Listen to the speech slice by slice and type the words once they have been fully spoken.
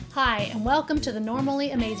Hi, and welcome to the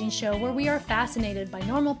Normally Amazing Show, where we are fascinated by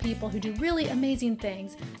normal people who do really amazing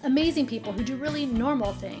things, amazing people who do really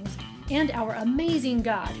normal things, and our amazing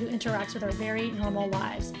God who interacts with our very normal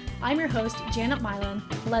lives. I'm your host, Janet Milan.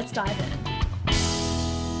 Let's dive in.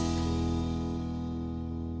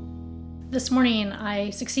 This morning, I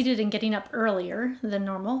succeeded in getting up earlier than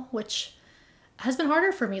normal, which has been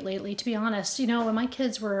harder for me lately, to be honest. You know, when my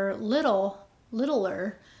kids were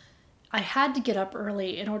littler, I had to get up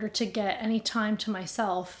early in order to get any time to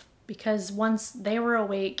myself, because once they were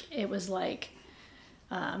awake, it was like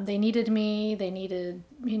they needed me, they needed,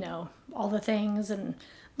 all the things. And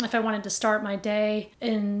if I wanted to start my day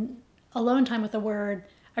in alone time with the Word,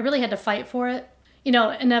 I really had to fight for it.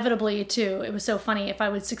 Inevitably too, it was so funny. If I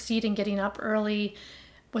would succeed in getting up early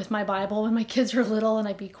with my Bible when my kids were little and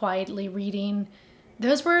I'd be quietly reading,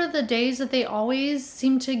 those were the days that they always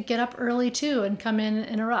seemed to get up early too and come in and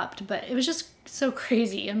interrupt. But it was just so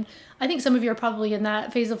crazy. And I think some of you are probably in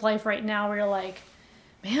that phase of life right now where you're like,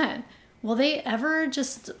 man, will they ever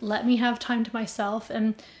just let me have time to myself?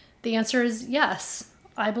 And the answer is yes.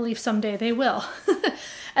 I believe someday they will.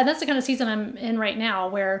 And that's the kind of season I'm in right now,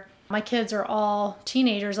 where my kids are all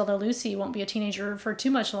teenagers, although Lucy won't be a teenager for too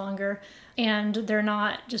much longer. And they're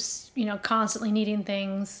not just, constantly needing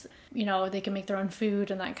things. They can make their own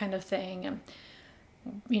food and that kind of thing, and,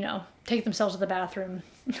 take themselves to the bathroom.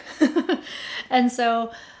 And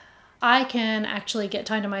so I can actually get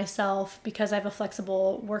time to myself because I have a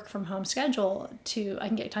flexible work from home schedule. I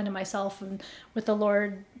can get time to myself and with the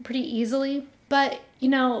Lord pretty easily. But,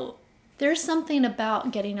 there's something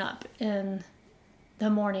about getting up in the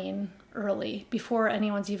morning early before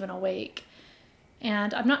anyone's even awake.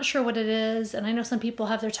 And I'm not sure what it is. And I know some people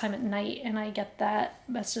have their time at night, and I get that.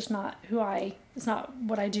 That's just not it's not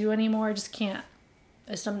what I do anymore. I just can't.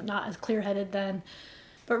 I'm not as clear-headed then.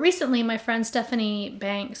 But recently, my friend Stephanie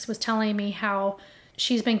Banks was telling me how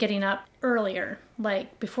she's been getting up earlier,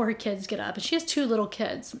 like before her kids get up. And she has 2 little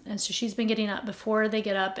kids. And so she's been getting up before they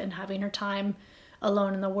get up and having her time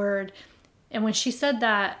alone in the Word. And when she said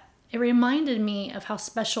that, it reminded me of how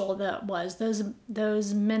special that was.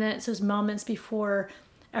 Those minutes, those moments before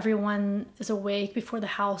everyone is awake, before the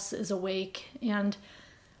house is awake. And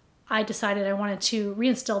I decided I wanted to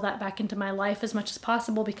reinstill that back into my life as much as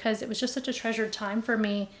possible, because it was just such a treasured time for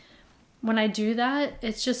me. When I do that,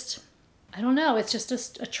 it's just, I don't know, it's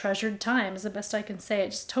just a treasured time is the best I can say.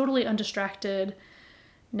 It's just totally undistracted.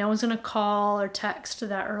 No one's going to call or text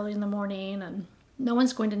that early in the morning, and no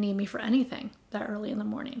one's going to need me for anything that early in the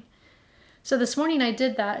morning. So this morning I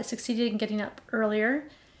did that. I succeeded in getting up earlier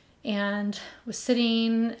and was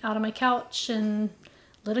sitting out on my couch and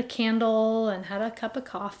lit a candle and had a cup of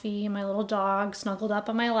coffee. My little dog snuggled up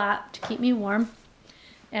on my lap to keep me warm.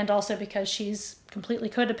 And also because she's completely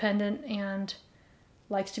codependent and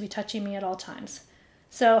likes to be touching me at all times.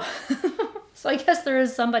 So I guess there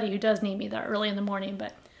is somebody who does need me that early in the morning,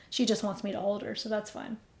 but she just wants me to hold her, so that's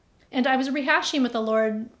fine. And I was rehashing with the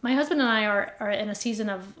Lord. My husband and I are in a season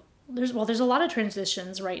of there's a lot of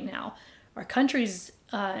transitions right now. Our country's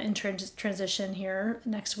in transition here.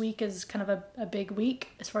 Next week is kind of a big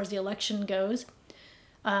week as far as the election goes.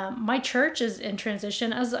 My church is in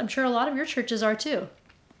transition, as I'm sure a lot of your churches are too.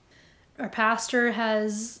 Our pastor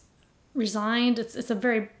has resigned.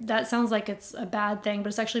 That sounds like it's a bad thing, but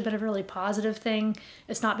it's actually been a really positive thing.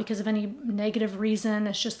 It's not because of any negative reason.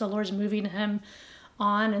 It's just the Lord's moving him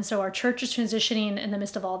on. And so our church is transitioning in the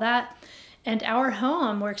midst of all that. And our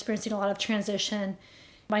home, we're experiencing a lot of transition.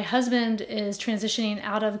 My husband is transitioning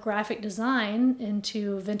out of graphic design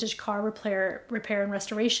into vintage car repair and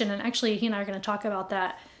restoration. And actually, he and I are going to talk about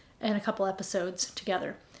that in a couple episodes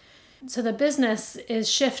together. So the business is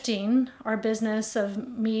shifting. Our business of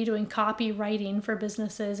me doing copywriting for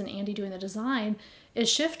businesses and Andy doing the design is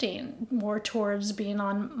shifting more towards being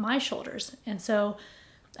on my shoulders. And so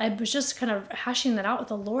I was just kind of hashing that out with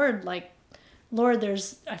the Lord, like, Lord,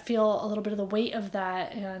 I feel a little bit of the weight of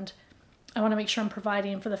that, and I want to make sure I'm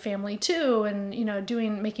providing for the family too, and,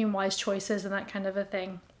 making wise choices and that kind of a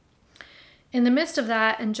thing. In the midst of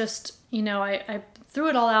that, and just, I threw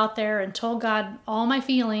it all out there and told God all my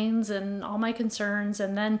feelings and all my concerns,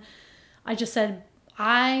 and then I just said,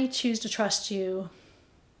 I choose to trust you.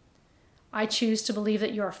 I choose to believe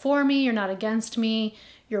that you are for me, you're not against me,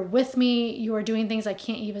 you're with me, you are doing things I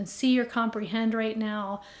can't even see or comprehend right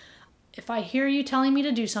now. If I hear you telling me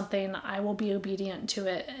to do something, I will be obedient to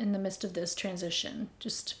it in the midst of this transition.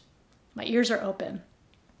 Just, my ears are open.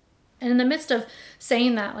 And in the midst of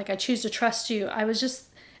saying that, like, I choose to trust you, I was just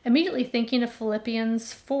immediately thinking of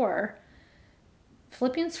Philippians 4.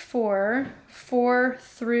 Philippians 4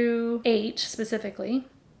 through 8 specifically.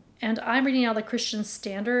 And I'm reading out of the Christian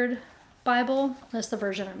Standard Bible. That's the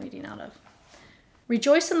version I'm reading out of.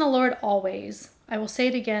 Rejoice in the Lord always. I will say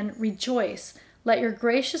it again, rejoice. Let your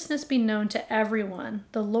graciousness be known to everyone.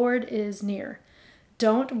 The Lord is near.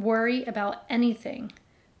 Don't worry about anything,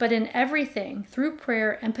 but in everything, through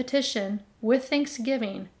prayer and petition, with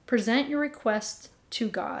thanksgiving, present your requests to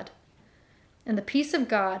God. And the peace of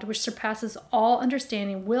God, which surpasses all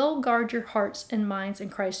understanding, will guard your hearts and minds in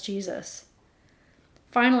Christ Jesus.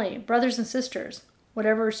 Finally, brothers and sisters,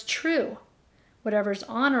 whatever is true, whatever is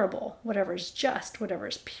honorable, whatever is just, whatever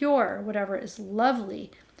is pure, whatever is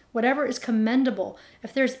lovely, whatever is commendable,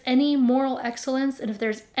 if there's any moral excellence and if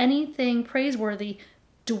there's anything praiseworthy,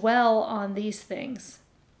 dwell on these things.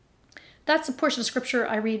 That's a portion of scripture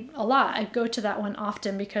I read a lot. I go to that one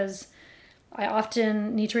often because I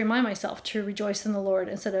often need to remind myself to rejoice in the Lord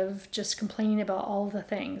instead of just complaining about all the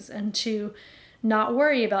things, and to not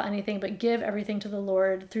worry about anything but give everything to the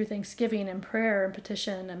Lord through thanksgiving and prayer and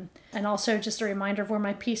petition, and also just a reminder of where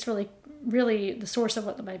my peace really the source of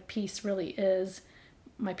what my peace really is.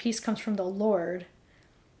 My peace comes from the Lord,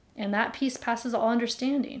 and that peace passes all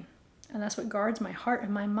understanding, and that's what guards my heart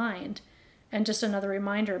and my mind. And just another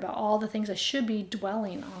reminder about all the things I should be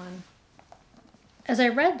dwelling on. As I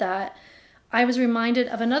read that, I was reminded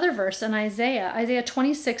of another verse in Isaiah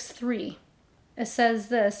 26:3. It says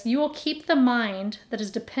this, "You will keep the mind that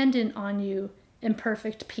is dependent on you in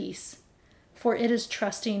perfect peace, for it is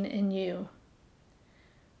trusting in you."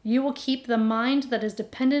 You will keep the mind that is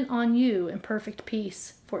dependent on you in perfect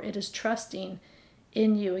peace, for it is trusting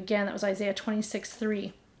in you. Again, that was Isaiah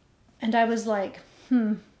 26:3. And I was like,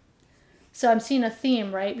 So I'm seeing a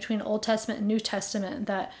theme, right, between Old Testament and New Testament,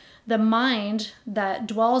 that the mind that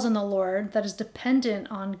dwells in the Lord, that is dependent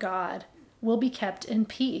on God, will be kept in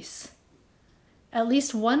peace. At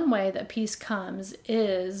least one way that peace comes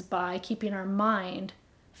is by keeping our mind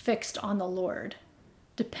fixed on the Lord,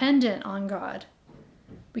 dependent on God.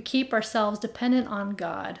 We keep ourselves dependent on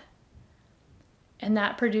God, and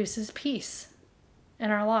that produces peace in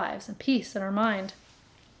our lives and peace in our mind.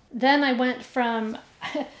 Then I went from...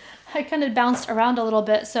 I kind of bounced around a little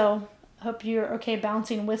bit, so I hope you're okay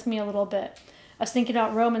bouncing with me a little bit. I was thinking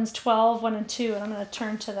about Romans 12, 1 and 2, and I'm going to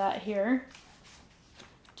turn to that here.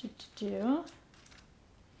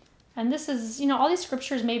 And this is, all these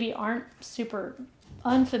scriptures maybe aren't super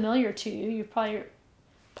unfamiliar to you. You've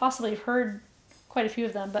possibly heard quite a few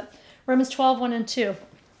of them, but Romans 12, 1 and 2.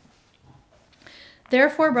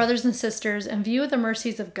 Therefore, brothers and sisters, in view of the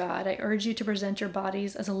mercies of God, I urge you to present your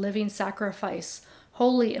bodies as a living sacrifice,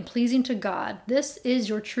 holy and pleasing to God. This is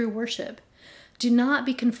your true worship. Do not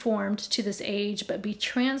be conformed to this age, but be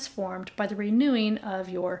transformed by the renewing of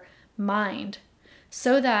your mind,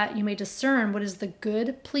 so that you may discern what is the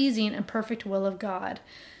good, pleasing, and perfect will of God.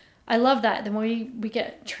 I love that. Then when we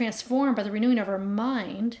get transformed by the renewing of our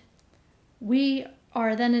mind, we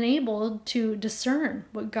are then enabled to discern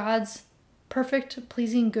what God's perfect,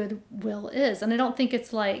 pleasing, good will is. And I don't think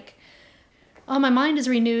it's like, oh, my mind is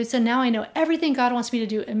renewed, so now I know everything God wants me to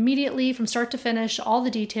do immediately from start to finish, all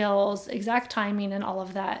the details, exact timing, and all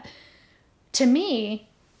of that. To me,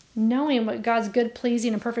 knowing what God's good,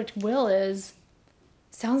 pleasing, and perfect will is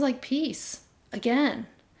sounds like peace. Again,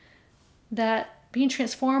 that being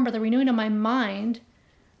transformed by the renewing of my mind,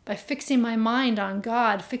 by fixing my mind on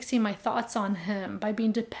God, fixing my thoughts on Him, by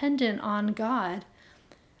being dependent on God,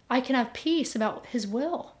 I can have peace about His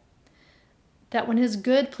will. That when His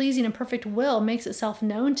good, pleasing, and perfect will makes itself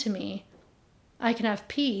known to me, I can have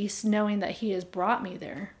peace knowing that He has brought me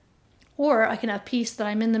there. Or I can have peace that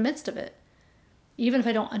I'm in the midst of it. Even if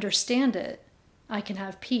I don't understand it, I can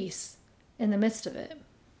have peace in the midst of it.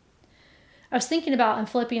 I was thinking about in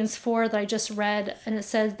Philippians 4 that I just read, and it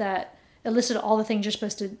says that it listed all the things you're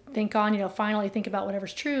supposed to think on, finally think about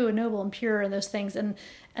whatever's true and noble and pure and those things. And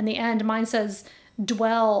the end, mine says,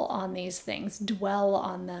 dwell on these things, dwell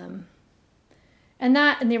on them. And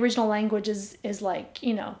that in the original language is like,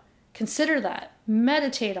 consider that,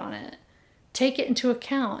 meditate on it, take it into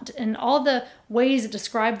account. And all the ways it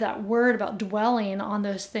described that word about dwelling on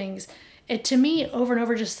those things, it to me over and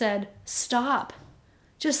over just said, stop.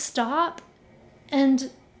 Just stop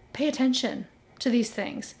and pay attention to these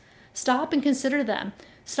things. Stop and consider them.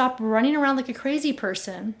 Stop running around like a crazy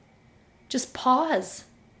person. Just pause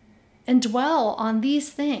and dwell on these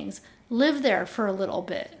things. Live there for a little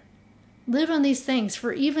bit. Live on these things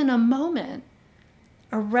for even a moment.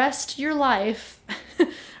 Arrest your life,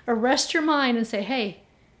 arrest your mind and say, hey,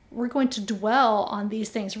 we're going to dwell on these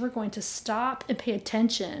things. We're going to stop and pay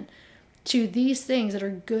attention to these things that are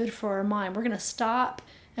good for our mind. We're going to stop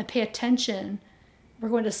and pay attention. We're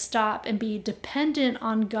going to stop and be dependent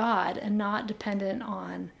on God and not dependent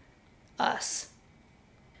on us.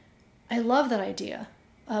 I love that idea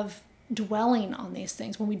of dwelling on these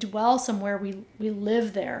things. When we dwell somewhere, we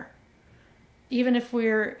live there. Even if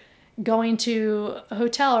we're going to a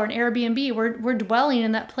hotel or an Airbnb, we're dwelling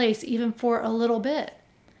in that place even for a little bit.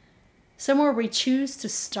 Somewhere we choose to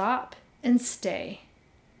stop and stay.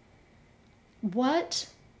 What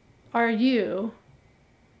are you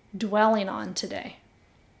dwelling on today?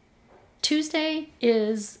 Tuesday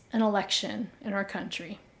is an election in our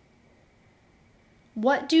country.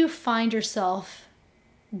 What do you find yourself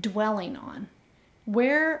dwelling on?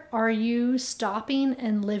 Where are you stopping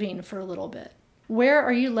and living for a little bit? Where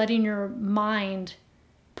are you letting your mind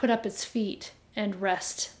put up its feet and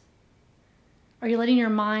rest? Are you letting your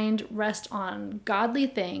mind rest on godly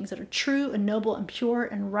things that are true and noble and pure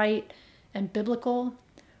and right and biblical?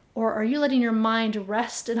 Or are you letting your mind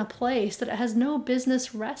rest in a place that it has no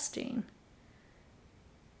business resting?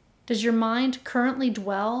 Does your mind currently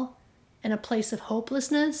dwell in a place of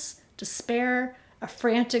hopelessness, despair, a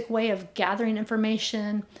frantic way of gathering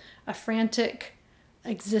information, a frantic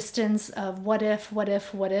existence of what if, what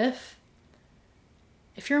if, what if?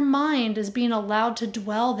 If your mind is being allowed to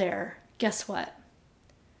dwell there, guess what?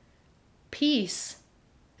 Peace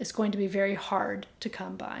is going to be very hard to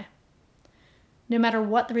come by. No matter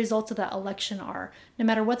what the results of that election are, no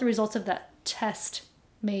matter what the results of that test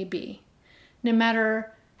may be, no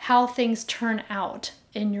matter how things turn out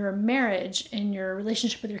in your marriage, in your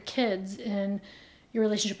relationship with your kids, in your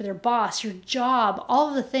relationship with your boss, your job, all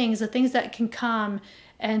of the things that can come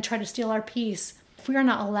and try to steal our peace, if we are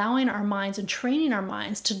not allowing our minds and training our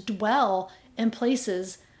minds to dwell in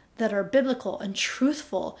places that are biblical and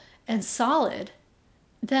truthful and solid,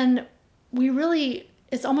 then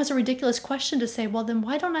it's almost a ridiculous question to say, well, then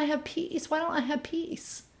why don't I have peace? Why don't I have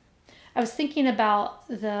peace? I was thinking about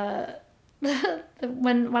when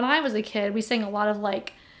I was a kid, we sang a lot of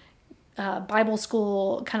Bible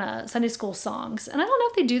school, kind of Sunday school songs. And I don't know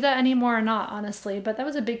if they do that anymore or not, honestly, but that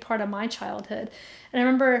was a big part of my childhood. And I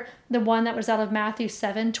remember the one that was out of Matthew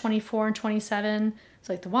 7:24 and 27. It's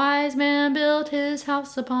like, the wise man built his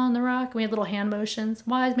house upon the rock. And we had little hand motions.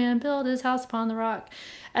 Wise man built his house upon the rock.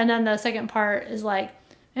 And then the second part is like,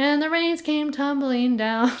 and the rains came tumbling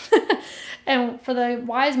down. And for the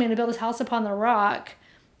wise man to build his house upon the rock,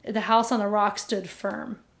 the house on the rock stood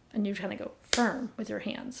firm. And you kind of go firm with your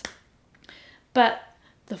hands. But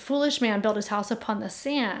the foolish man built his house upon the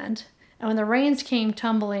sand. And when the rains came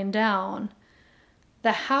tumbling down,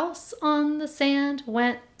 the house on the sand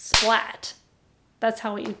went splat. That's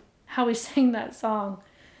how we sang that song.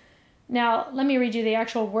 Now, let me read you the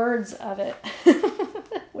actual words of it,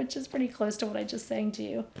 which is pretty close to what I just sang to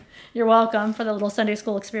you. You're welcome for the little Sunday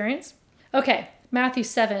school experience. Okay, Matthew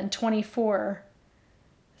 7:24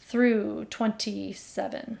 through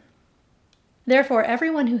 27. Therefore,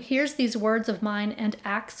 everyone who hears these words of mine and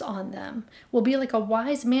acts on them will be like a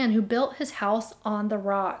wise man who built his house on the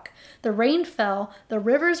rock. The rain fell, the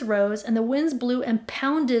rivers rose, and the winds blew and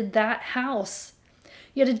pounded that house.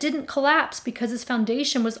 Yet it didn't collapse because its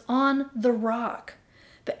foundation was on the rock.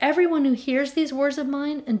 But everyone who hears these words of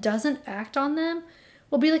mine and doesn't act on them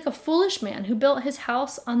will be like a foolish man who built his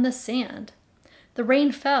house on the sand. The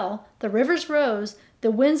rain fell, the rivers rose,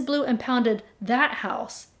 the winds blew and pounded that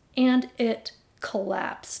house, and it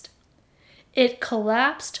collapsed. It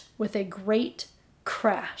collapsed with a great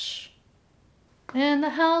crash. And the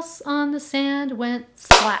house on the sand went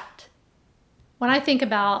splat. When I think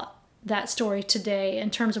about that story today in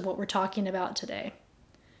terms of what we're talking about today,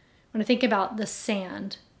 when I think about the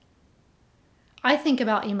sand, I think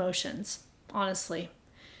about emotions, honestly.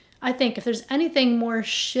 I think if there's anything more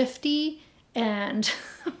shifty and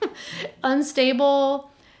unstable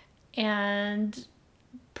and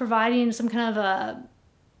providing some kind of a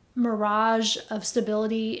mirage of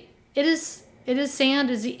stability, it is sand,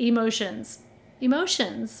 is emotions.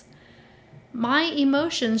 Emotions. My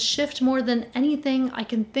emotions shift more than anything I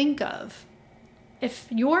can think of. If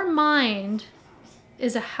your mind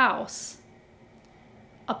is a house,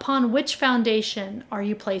 upon which foundation are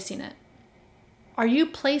you placing it? Are you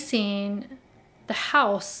placing the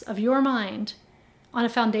house of your mind on a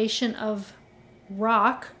foundation of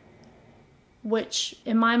rock, which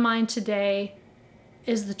in my mind today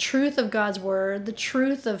is the truth of God's word, the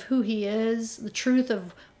truth of who he is, the truth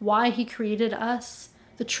of why he created us,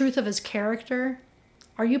 the truth of his character?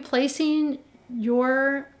 Are you placing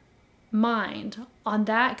your mind on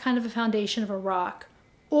that kind of a foundation of a rock?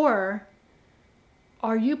 Or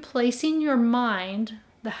are you placing your mind,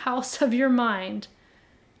 the house of your mind,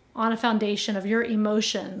 on a foundation of your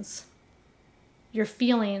emotions, your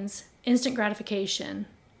feelings, instant gratification?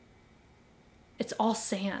 It's all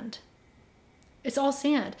sand. It's all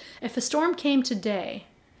sand. If a storm came today,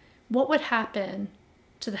 what would happen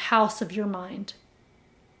to the house of your mind?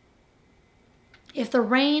 If the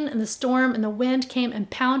rain and the storm and the wind came and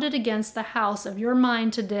pounded against the house of your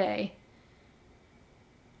mind today,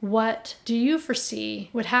 what do you foresee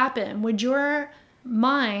would happen? Would your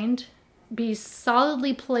mind be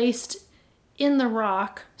solidly placed in the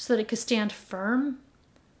rock so that it could stand firm?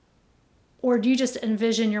 Or do you just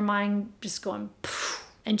envision your mind just going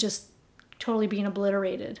poof, and just totally being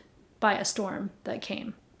obliterated by a storm that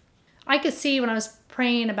came? I could see when I was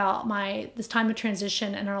praying about this time of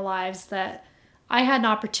transition in our lives that I had an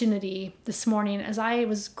opportunity this morning as I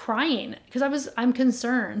was crying because I'm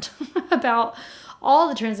concerned about all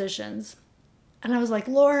the transitions. And I was like,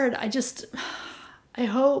 Lord, I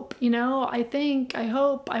hope, I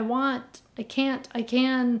hope, I want, I can't, I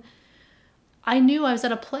can. I knew I was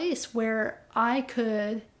at a place where I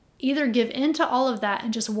could either give into all of that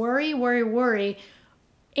and just worry,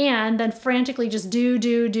 and then frantically just do,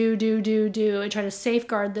 and try to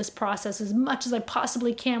safeguard this process as much as I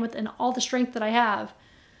possibly can within all the strength that I have.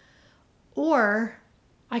 Or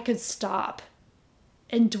I could stop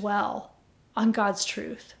and dwell on God's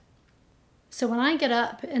truth. So when I get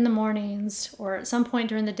up in the mornings or at some point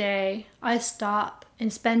during the day, I stop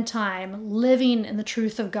and spend time living in the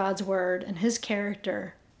truth of God's word and his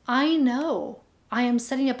character. I know I am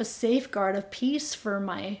setting up a safeguard of peace for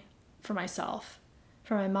myself,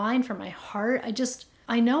 for my mind, for my heart.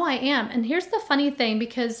 I know I am. And here's the funny thing,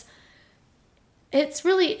 because it's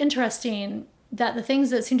really interesting that the things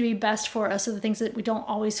that seem to be best for us are the things that we don't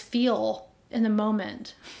always feel in the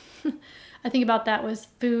moment. I think about that with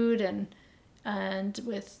food and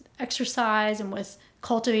with exercise and with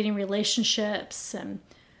cultivating relationships and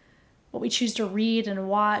what we choose to read and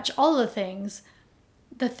watch, all of the things.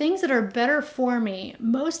 The things that are better for me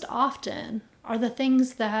most often are the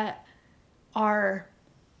things that are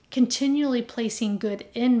continually placing good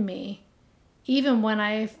in me, even when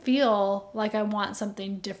I feel like I want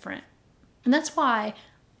something different. And that's why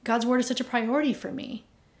God's word is such a priority for me.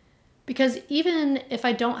 Because even if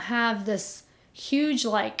I don't have this huge,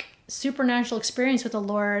 supernatural experience with the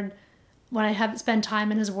Lord when I haven't spent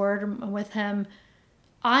time in his word or with him,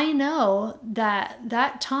 I know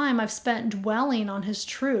that time I've spent dwelling on his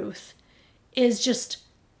truth is just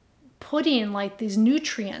putting these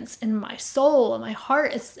nutrients in my soul and my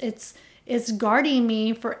heart. It's guarding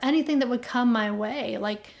me for anything that would come my way.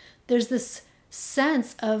 There's this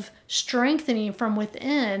sense of strengthening from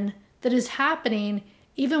within that is happening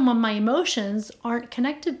even when my emotions aren't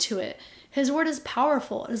connected to it. His word is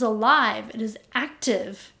powerful. It is alive. It is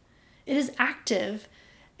active. It is active.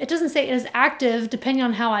 It doesn't say it is active depending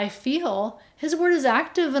on how I feel. His word is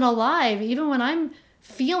active and alive even when I'm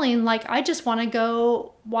feeling like I just want to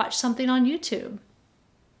go watch something on YouTube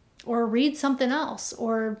or read something else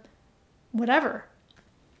or whatever.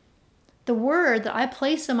 The word that I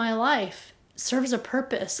place in my life serves a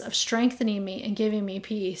purpose of strengthening me and giving me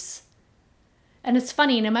peace. And it's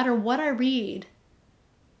funny, no matter what I read,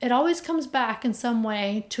 it always comes back in some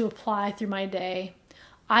way to apply through my day,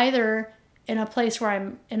 either in a place where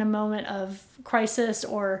I'm in a moment of crisis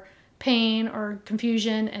or pain or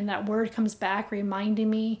confusion, and that word comes back reminding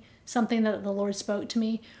me something that the Lord spoke to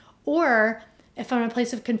me, or if I'm in a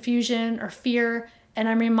place of confusion or fear and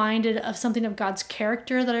I'm reminded of something of God's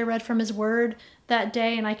character that I read from his word that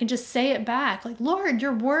day, and I can just say it back, Lord,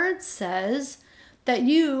 your word says that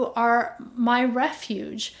you are my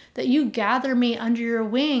refuge, that you gather me under your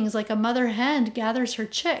wings like a mother hen gathers her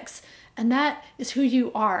chicks. And that is who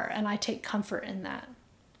you are, and I take comfort in that.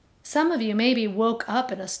 Some of you maybe woke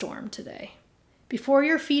up in a storm today. Before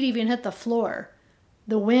your feet even hit the floor,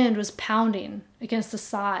 the wind was pounding against the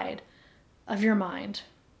side of your mind.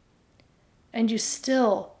 And you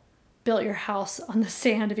still built your house on the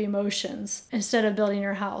sand of emotions instead of building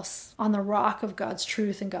your house on the rock of God's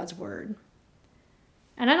truth and God's word.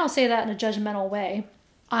 And I don't say that in a judgmental way.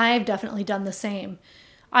 I've definitely done the same.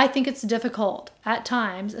 I think it's difficult at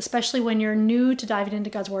times, especially when you're new to diving into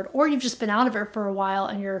God's word, or you've just been out of it for a while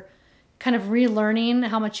and you're kind of relearning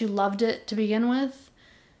how much you loved it to begin with.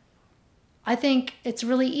 I think it's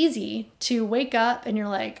really easy to wake up and you're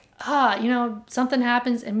like, something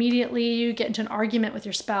happens immediately. You get into an argument with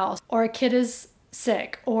your spouse, or a kid is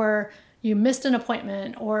sick, or you missed an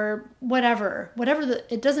appointment, or whatever.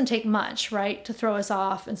 It doesn't take much, right, to throw us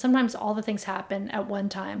off. And sometimes all the things happen at one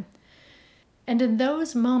time. And in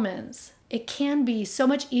those moments, it can be so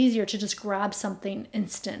much easier to just grab something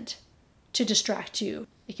instant to distract you.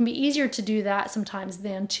 It can be easier to do that sometimes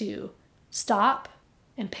than to stop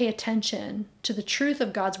and pay attention to the truth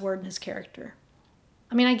of God's word and his character.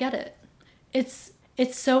 I mean, I get it. It's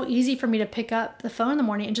it's so easy for me to pick up the phone in the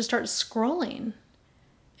morning and just start scrolling.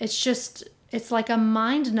 It's like a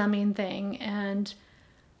mind numbing thing. And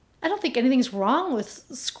I don't think anything's wrong with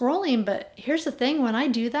scrolling, but here's the thing. When I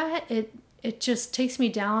do that, it just takes me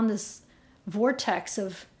down this vortex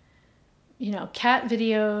of, cat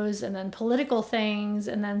videos and then political things.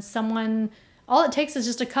 And then all it takes is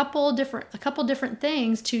just a couple different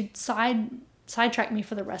things to sidetrack me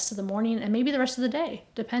for the rest of the morning and maybe the rest of the day,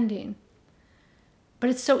 depending. But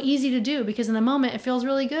it's so easy to do because in the moment it feels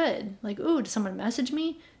really good. Like, ooh, did someone message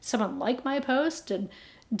me? Did someone like my post?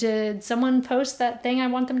 Did someone post that thing I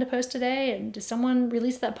want them to post today? And did someone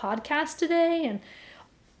release that podcast today? And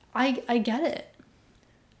I get it.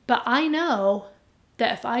 But I know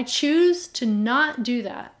that if I choose to not do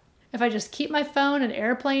that, if I just keep my phone in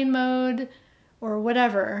airplane mode or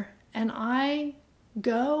whatever, and I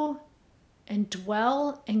go and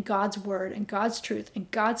dwell in God's word and God's truth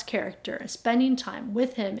and God's character and spending time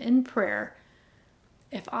with him in prayer,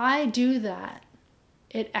 if I do that,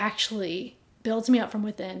 it actually builds me up from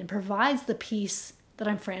within and provides the peace that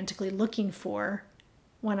I'm frantically looking for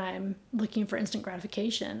when I'm looking for instant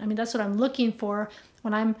gratification. I mean, that's what I'm looking for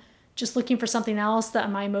when I'm just looking for something else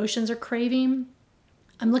that my emotions are craving.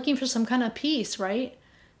 I'm looking for some kind of peace, right?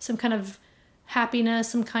 Some kind of happiness,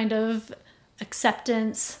 some kind of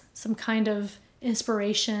acceptance, some kind of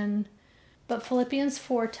inspiration. But Philippians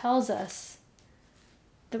 4 tells us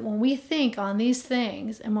that when we think on these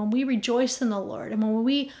things and when we rejoice in the Lord and when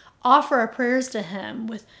we offer our prayers to him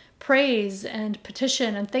with praise and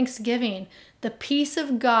petition and thanksgiving, the peace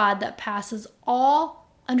of God that passes all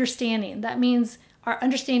understanding, that means our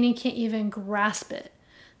understanding can't even grasp it.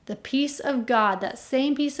 The peace of God, that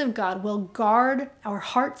same peace of God, will guard our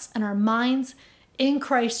hearts and our minds in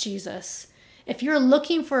Christ Jesus. If you're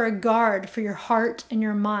looking for a guard for your heart and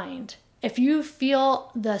your mind, if you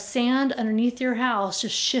feel the sand underneath your house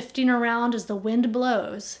just shifting around as the wind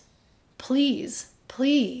blows, please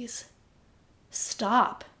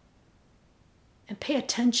stop and pay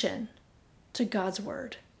attention to God's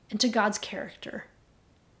word and to God's character.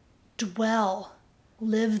 Dwell,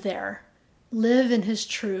 live there, live in his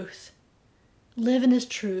truth,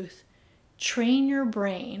 Train your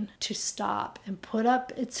brain to stop and put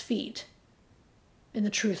up its feet in the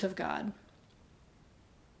truth of God.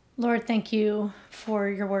 Lord, thank you for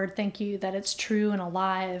your word. Thank you that it's true and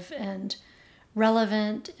alive and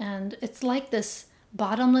relevant. And it's like this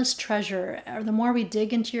bottomless treasure. The more we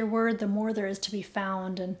dig into your word, the more there is to be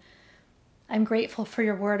found. And I'm grateful for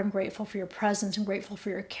your word. I'm grateful for your presence. I'm grateful for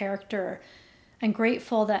your character. I'm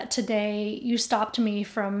grateful that today you stopped me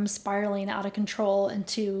from spiraling out of control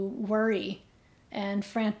into worry and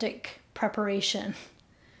frantic preparation.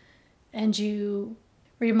 And you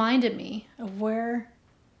reminded me of where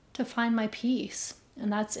to find my peace.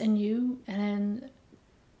 And that's in you and in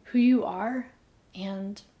who you are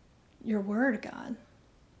and your word, God.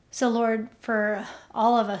 So Lord, for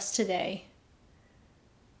all of us today,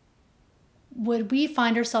 would we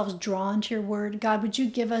find ourselves drawn to your word? God, would you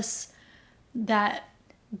give us that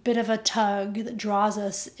bit of a tug that draws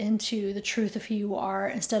us into the truth of who you are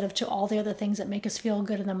instead of to all the other things that make us feel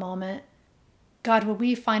good in the moment? God, would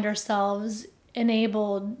we find ourselves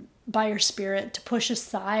enabled by your Spirit to push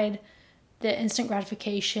aside the instant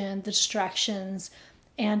gratification, the distractions,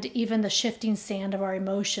 and even the shifting sand of our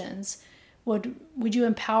emotions? Would you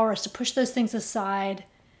empower us to push those things aside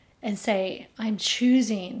and say, I'm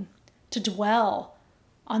choosing to dwell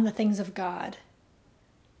on the things of God,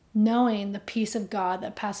 knowing the peace of God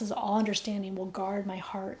that passes all understanding will guard my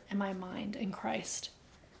heart and my mind in Christ.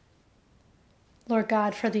 Lord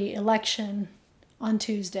God, for the election on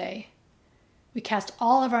Tuesday, we cast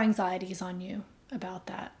all of our anxieties on you about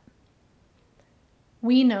that.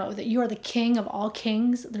 We know that you are the King of all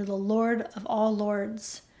kings. You're the Lord of all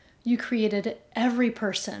lords. You created every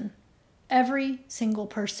person, every single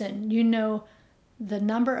person. You know the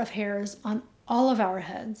number of hairs on all of our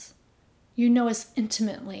heads. You know us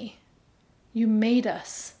intimately. You made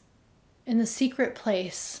us in the secret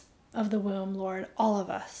place of the womb, Lord, all of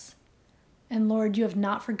us. And Lord, you have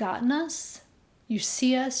not forgotten us. You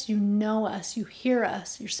see us, you know us, you hear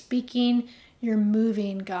us, you're speaking, you're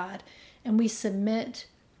moving, God. And we submit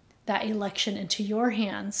that election into your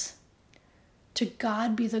hands. To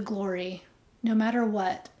God be the glory, no matter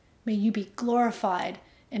what. May you be glorified,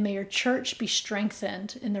 and may your church be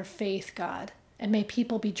strengthened in their faith, God. And may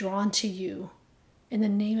people be drawn to you. In the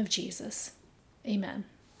name of Jesus, amen.